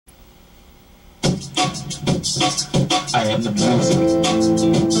I am the music.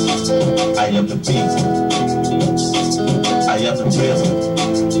 I am the beat. I am the rhythm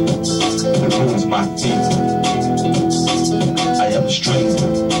that moves my feet. I am the string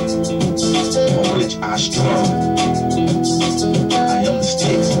on which I strum. I am the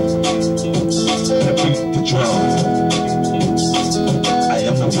sticks that beat the drum. I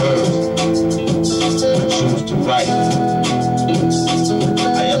am the words that choose to write.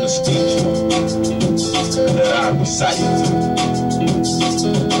 I am the speech that I recite.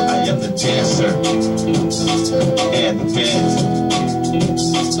 I am the dancer and the dance.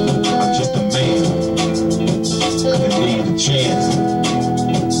 I'm just a man that needs a chance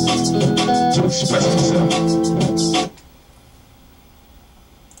to express himself.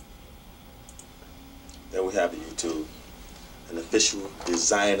 There we have it, YouTube. An official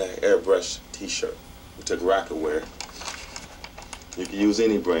designer airbrush t-shirt. We took Roca Wear. You can use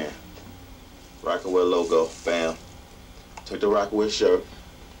any brand. Roca Wear logo, bam. Took the Roca Wear shirt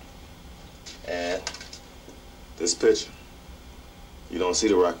and this picture. You don't see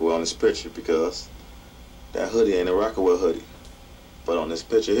the Roca Wear on this picture because that hoodie ain't a Roca Wear hoodie. But on this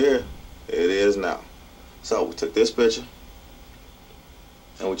picture here, it is now. So we took this picture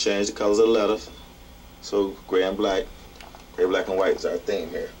and we changed the colors of the letters. So gray and black and white is our theme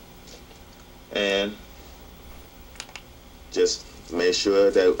here. And just made sure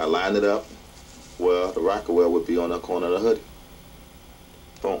that I lined it up where the Roca Wear would be on the corner of the hoodie.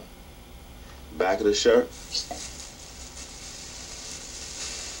 Boom. Back of the shirt.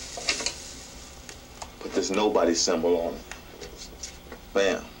 Put this nobody symbol on it.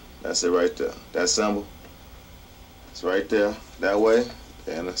 Bam. That's it right there. That symbol. It's right there. That way.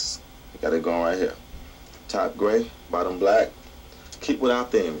 And it's got it going right here. Top gray, bottom black. Keep with our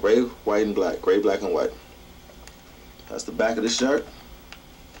theme. Gray, white, and black. Gray, black, and white. That's the back of the shirt.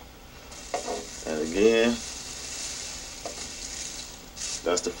 And again,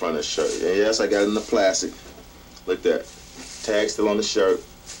 that's the front of the shirt. And yes, I got it in the plastic. Look at that. Tag still on the shirt.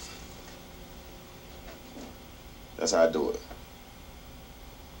 That's how I do it.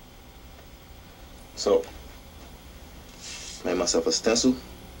 So, made myself a stencil.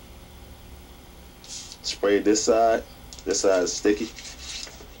 Sprayed this side. This side is sticky.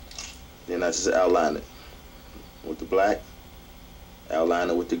 Then I just outline it with the black. Outline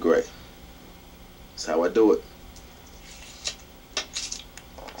it with the gray. That's how I do it.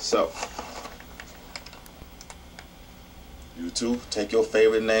 So, you too, take your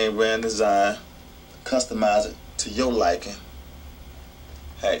favorite name brand design, customize it to your liking.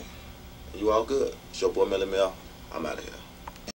 Hey, you all good. It's your boy Millie Mill. I'm out of here.